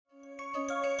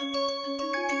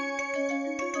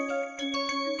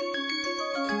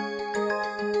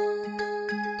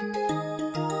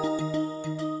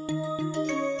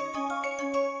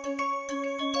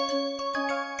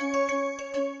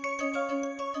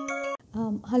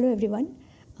Hello everyone.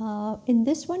 In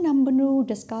this one, I'm going to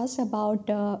discuss about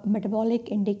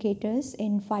metabolic indicators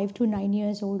in 5 to 9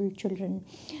 years old children.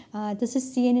 This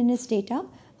is CNNS data,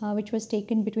 which was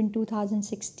taken between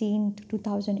 2016 to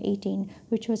 2018,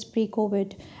 which was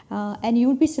pre-COVID. And you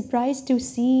would be surprised to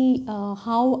see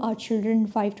how our children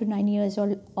 5 to 9 years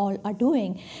old all are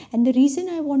doing. And the reason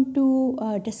I want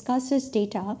to discuss this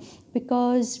data,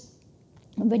 because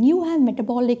when you have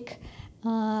metabolic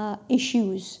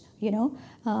issues,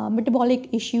 metabolic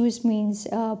issues means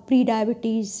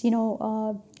pre-diabetes,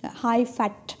 high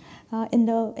fat in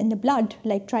the blood,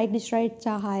 like triglycerides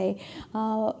are high,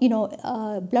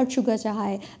 blood sugars are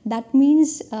high. That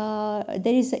means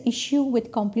there is an issue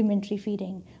with complementary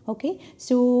feeding. Okay,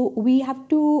 so we have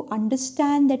to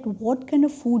understand that what kind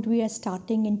of food we are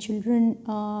starting in children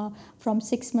from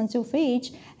 6 months of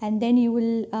age, and then you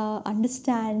will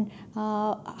understand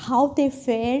how they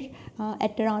fare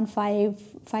at around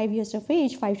 5 years of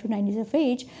age, 5 to 9 years of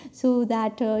age, so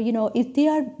that if they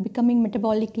are becoming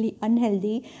metabolically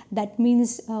unhealthy, that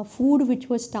means food which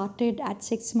was started at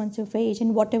 6 months of age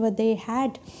and whatever they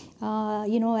had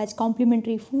as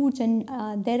complementary foods and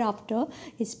thereafter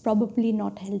is probably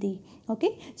not healthy.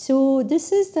 Okay, so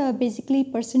this is the basically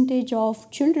percentage of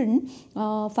children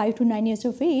 5 to 9 years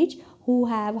of age who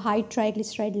have high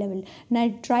triglyceride level. Now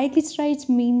triglycerides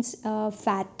means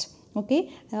fat.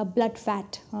 Okay, blood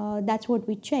fat, that's what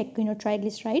we check,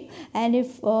 triglyceride. And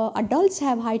if adults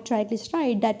have high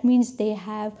triglyceride, that means they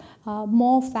have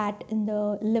more fat in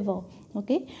the liver.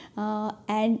 Okay,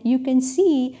 and you can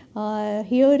see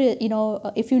here,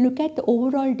 if you look at the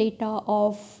overall data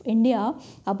of India,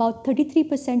 about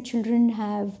 33% children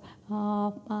have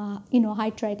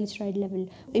high triglyceride level.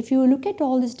 If you look at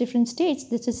all these different states,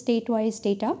 this is state-wise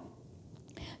data.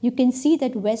 You can see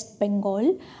that West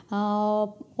Bengal,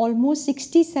 almost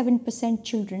 67%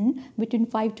 children between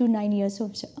 5 to 9 years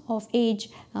of age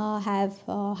have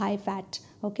high fat,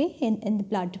 okay, in the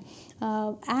blood.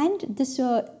 And this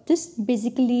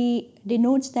basically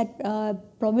denotes that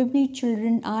probably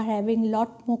children are having a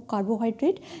lot more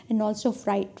carbohydrate and also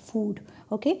fried food.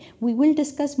 Okay, we will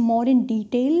discuss more in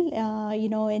detail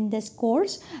in this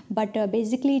course, but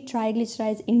basically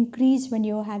triglycerides increase when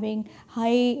you're having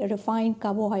high refined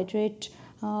carbohydrate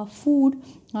food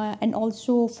and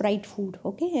also fried food.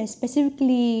 Okay,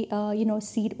 specifically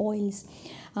seed oils.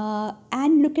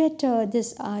 And look at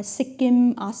this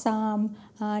Sikkim, Assam,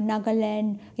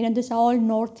 Nagaland, these are all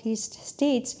northeast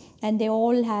states, and they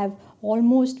all have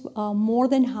almost more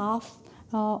than half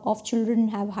of children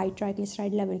have high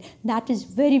triglyceride level. That is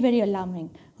very, very alarming.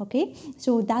 Okay,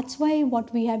 so that's why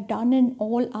what we have done in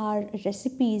all our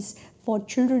recipes for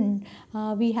children,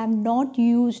 we have not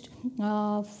used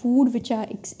food which are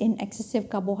in excessive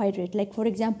carbohydrate, like for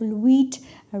example wheat,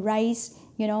 rice,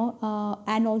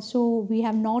 and also we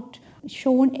have not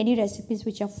shown any recipes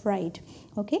which are fried.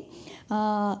 Okay,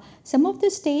 some of the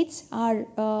states are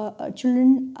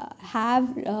children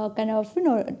have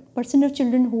percent of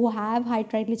children who have high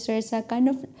triglycerides are kind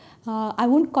of I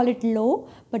won't call it low,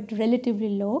 but relatively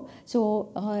low.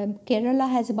 So Kerala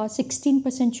has about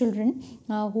 16% children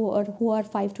who are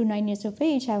 5 to 9 years of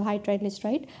age have high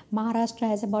triglyceride. Maharashtra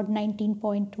has about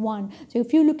 19.1. So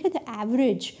if you look at the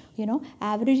average,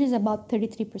 average is about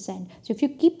 33%. So if you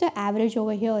keep the average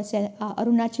over here, say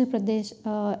Arunachal Pradesh,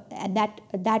 at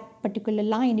that particular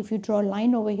line, if you draw a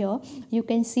line over here, you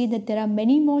can see that there are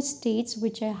many more states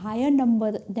which are higher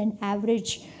number than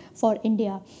average for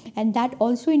India, and that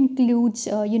also includes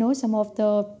some of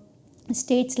the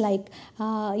states like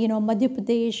Madhya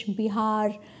Pradesh,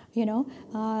 Bihar,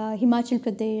 Himachal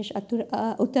Pradesh,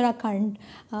 Uttarakhand,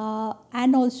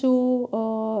 and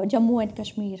also Jammu and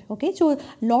Kashmir. Okay, so a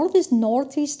lot of these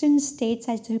northeastern states,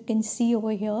 as you can see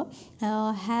over here,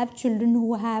 have children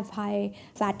who have high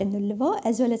fat in the liver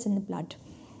as well as in the blood.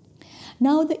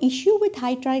 Now, the issue with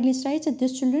high triglycerides is that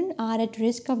these children are at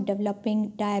risk of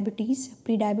developing diabetes,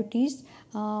 pre-diabetes,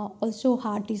 also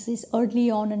heart disease early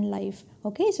on in life.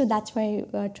 Okay, so that's why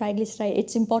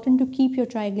it's important to keep your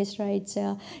triglycerides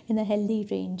in a healthy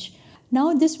range.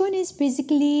 Now, this one is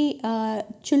basically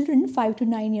children 5 to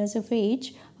 9 years of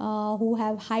age who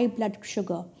have high blood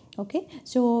sugar. Okay,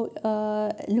 so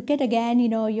look at again,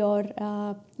 your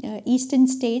eastern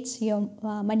states,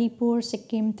 Manipur,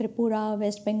 Sikkim, Tripura,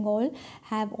 West Bengal,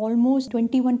 have almost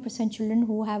 21% children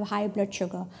who have high blood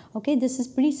sugar. Okay, this is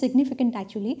pretty significant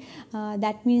actually.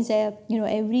 That means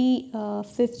every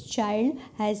fifth child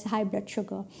has high blood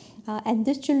sugar. And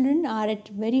these children are at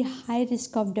very high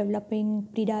risk of developing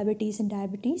prediabetes and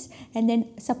diabetes, and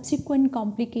then subsequent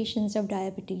complications of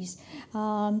diabetes.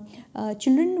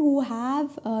 Children who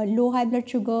have low high blood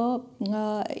sugar,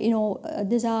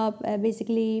 these are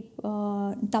basically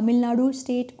Tamil Nadu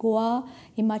state, Goa,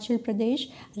 Himachal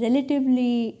Pradesh,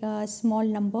 relatively small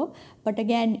number. But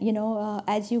again,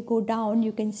 as you go down,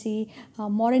 you can see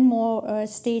more and more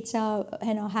states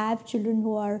have children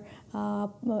who are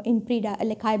in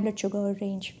high blood sugar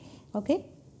range. Okay.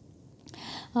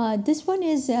 This one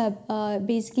is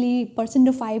basically percent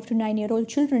of 5 to 9-year-old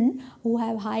children who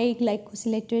have high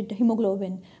glycosylated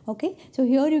hemoglobin. Okay, so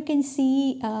here you can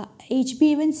see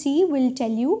HbA1c will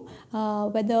tell you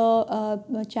whether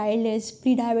a child is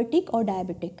pre-diabetic or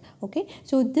diabetic. Okay,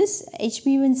 so this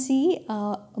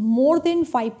HbA1c more than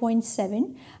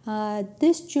 5.7,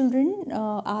 these children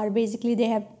are basically, they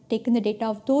have taken the data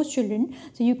of those children.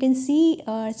 So you can see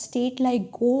a state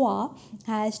like Goa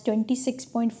has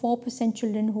 26.4%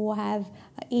 children who have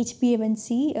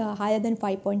HbA1c higher than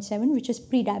 5.7, which is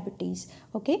pre-diabetes.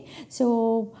 Okay,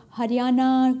 so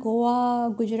Haryana,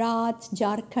 Goa, Gujarat,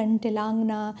 Jharkhand,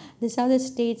 Telangana, these are the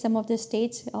states, some of the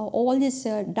states, all these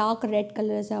dark red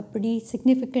colors are pretty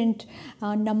significant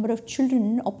number of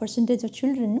children or percentage of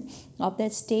children of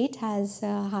that state has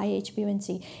high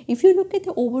HbA1c. If you look at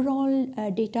the overall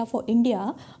data for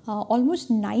India,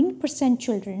 almost 9%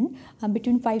 children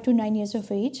between 5 to 9 years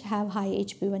of age have high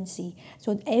HbA1c.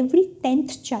 So every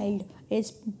 10th child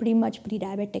is pretty much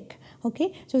pre-diabetic.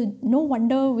 Okay, so no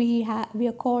wonder we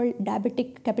are called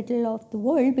diabetic capital of the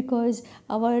world, because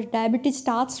our diabetes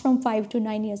starts from 5 to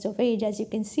 9 years of age. As you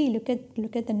can see, look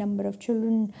at the number of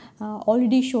children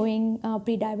already showing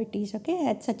pre-diabetes, okay,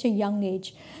 at such a young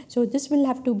age. So this will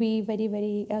have to be very,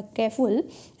 very careful,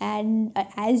 and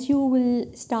as you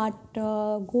will start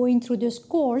going through this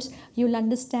course, you'll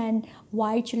understand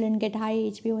why children get high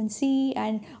HbA1c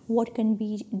and what can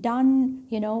be done,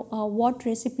 what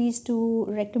recipes to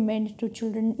recommend to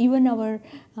children. Even our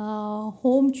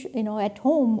home, at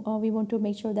home, we want to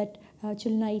make sure that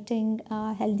children are eating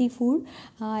healthy food,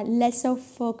 less of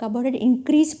carbohydrate,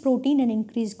 increase protein and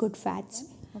increase good fats.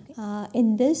 Okay.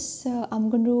 In this, I'm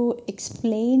going to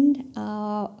explain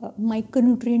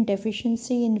micronutrient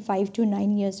deficiency in 5 to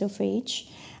 9 years of age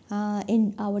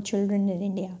in our children in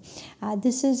India.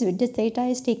 This data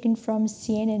is taken from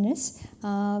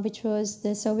CNNS, which was,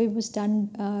 the survey was done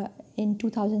in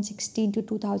 2016 to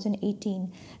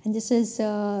 2018, and this is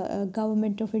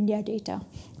Government of India data.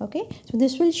 Okay, so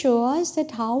this will show us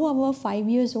that how our 5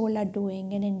 years old are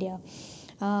doing in India.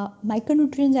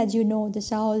 Micronutrients, as you know,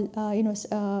 these are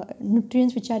all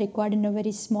nutrients which are required in a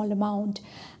very small amount,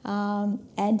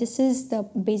 and this is the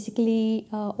basically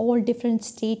all different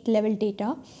state level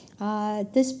data.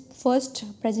 This first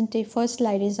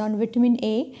slide is on vitamin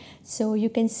A. So you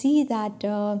can see that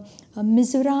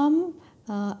Mizoram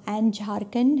and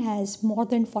Jharkhand has more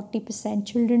than 40%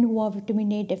 children who are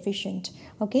vitamin A deficient.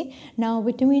 Okay, now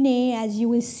vitamin A, as you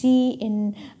will see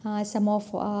in some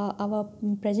of our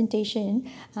presentation,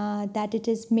 that it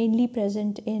is mainly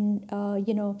present in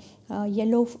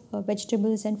yellow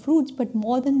vegetables and fruits, but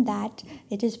more than that,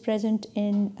 it is present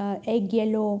in egg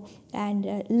yellow and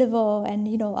liver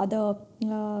and other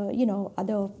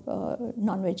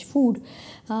non-veg food.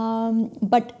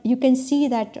 But you can see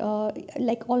that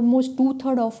like almost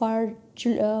 2/3 of our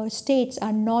states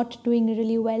are not doing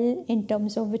really well in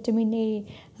terms of vitamin A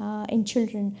in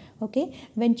children. Okay,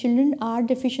 when children are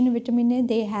deficient in vitamin A,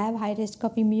 they have high risk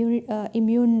of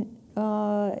immunity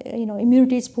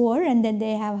is poor, and then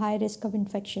they have high risk of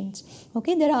infections.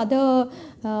 Okay, there are other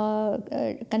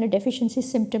kind of deficiency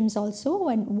symptoms also,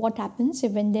 and what happens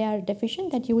when they are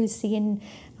deficient, that you will see in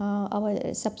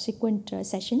our subsequent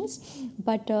sessions.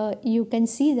 But you can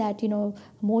see that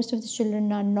most of the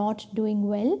children are not doing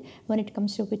well when it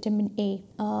comes to vitamin A.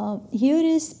 Here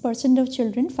is percent of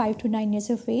children 5 to 9 years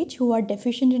of age who are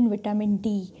deficient in vitamin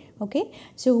D. Okay,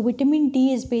 so vitamin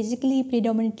D is basically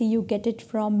predominantly you get it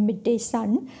from midday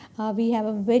sun. We have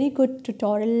a very good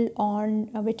tutorial on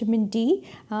vitamin D.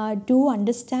 Do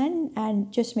understand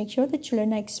and just make sure the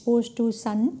children are exposed to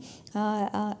sun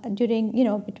during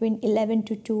between 11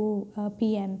 to 2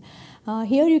 p.m.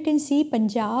 Here you can see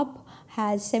Punjab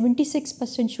has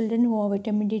 76% children who are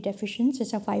vitamin D deficient,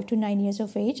 these are 5 to 9 years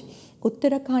of age.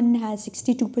 Uttarakhand has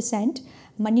 62%,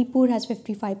 Manipur has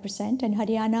 55% and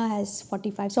Haryana has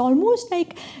 45. So almost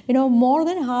like, more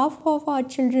than half of our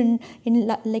children in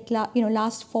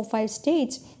last 4-5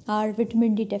 states are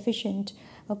vitamin D deficient.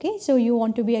 Okay, so you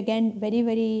want to be again very,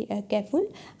 very careful.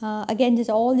 Again,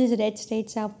 all these red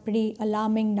states are pretty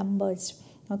alarming numbers.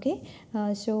 Okay,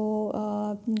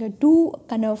 do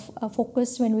kind of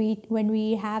focus when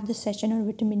we have the session on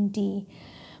vitamin D.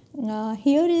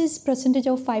 Here is percentage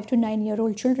of 5 to 9 year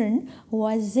old children who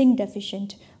are zinc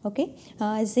deficient. Okay,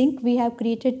 zinc, we have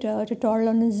created a tutorial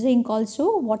on zinc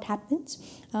also, what happens.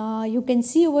 You can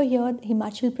see over here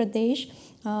Himachal Pradesh,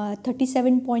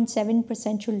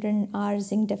 37.7% children are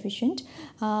zinc deficient.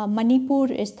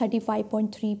 Manipur is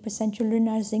 35.3% children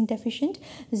are zinc deficient.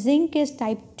 Zinc is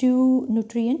type 2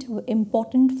 nutrient,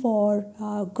 important for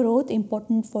growth,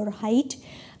 important for height,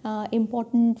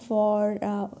 important for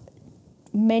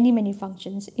many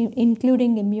functions,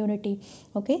 including immunity.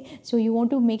 Okay, so you want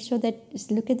to make sure that,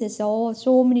 look at this,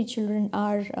 so many children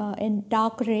are in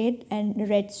dark red and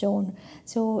red zone.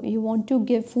 So you want to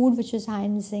give food which is high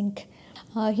in zinc.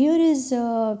 Here is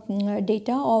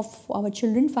data of our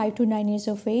children 5 to 9 years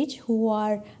of age who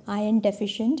are iron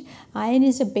deficient. Iron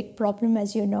is a big problem,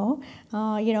 as you know.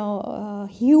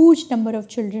 Huge number of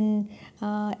children,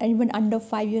 even under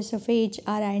 5 years of age,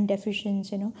 are iron deficient.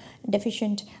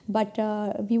 But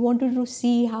we wanted to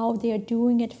see how they are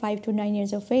doing at 5 to 9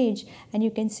 years of age, and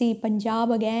you can see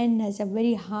Punjab again has a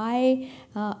very high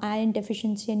iron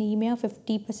deficiency anemia.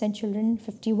 50% children,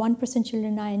 51%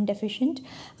 children iron deficient.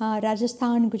 Rajasthan,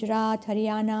 Gujarat,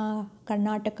 Haryana,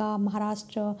 Karnataka,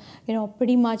 Maharashtra,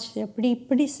 pretty much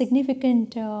pretty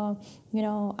significant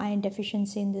iron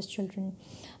deficiency in these children.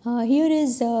 Here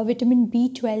is vitamin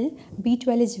B12.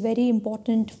 B12 is very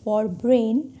important for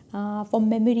brain, for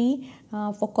memory,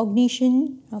 for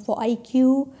cognition, for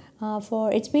IQ,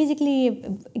 it's basically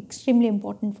extremely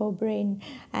important for brain.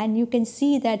 And you can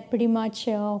see that pretty much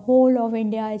whole of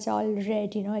India is all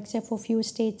red, except for few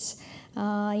states.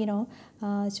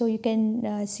 So you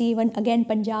can see even again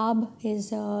Punjab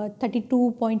is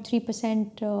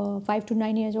 32.3% 5 to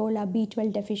 9 years old are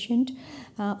B12 deficient.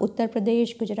 Uttar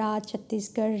Pradesh, Gujarat,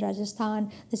 Chhattisgarh,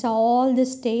 Rajasthan, these are all the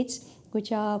states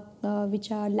which are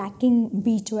lacking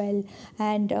B12,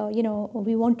 and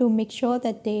we want to make sure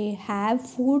that they have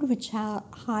food which are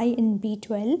high in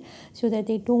B12 so that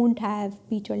they don't have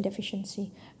B12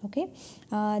 deficiency. Okay,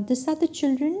 these are the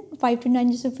children 5 to 9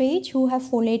 years of age who have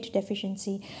folate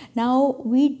deficiency. Now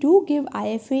we do give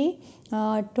IFA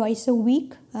twice a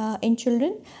week in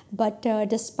children, but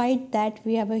despite that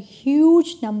we have a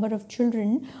huge number of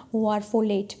children who are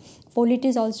folate. Folate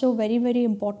is also very, very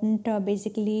important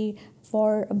basically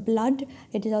for blood.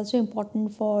 It is also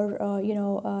important for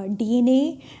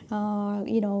DNA,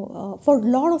 for a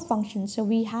lot of functions. So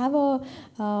we have a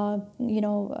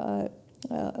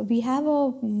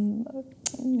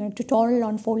tutorial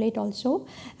on folate also,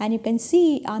 and you can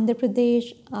see Andhra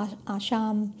Pradesh,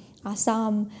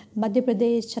 Assam, Madhya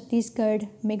Pradesh, Chhattisgarh,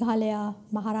 Meghalaya,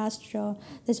 Maharashtra.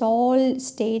 These are all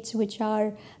states which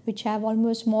have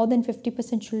almost more than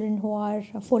 50% children who are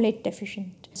folate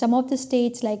deficient. Some of the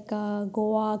states like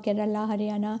Goa, Kerala,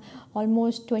 Haryana,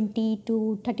 almost 20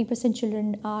 to 30%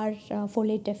 children are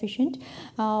folate deficient.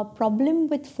 Problem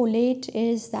with folate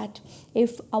is that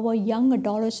if our young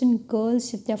adolescent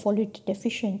girls, if they're folate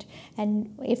deficient,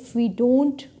 and if we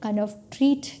don't kind of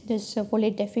treat this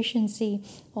folate deficiency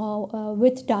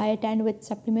with diet and with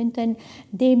supplement, then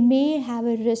they may have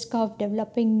a risk of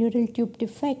developing neural tube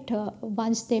defect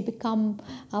once they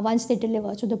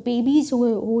deliver. So the babies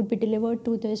who would be delivered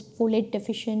to this folate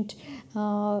deficient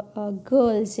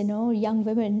girls, young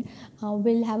women,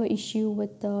 will have an issue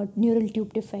with the neural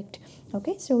tube defect.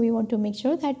 Okay, so we want to make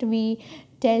sure that we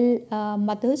tell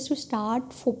mothers to start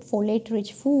folate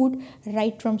rich food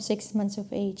right from 6 months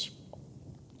of age.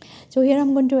 So here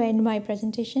I'm going to end my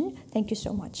presentation. Thank you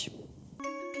so much.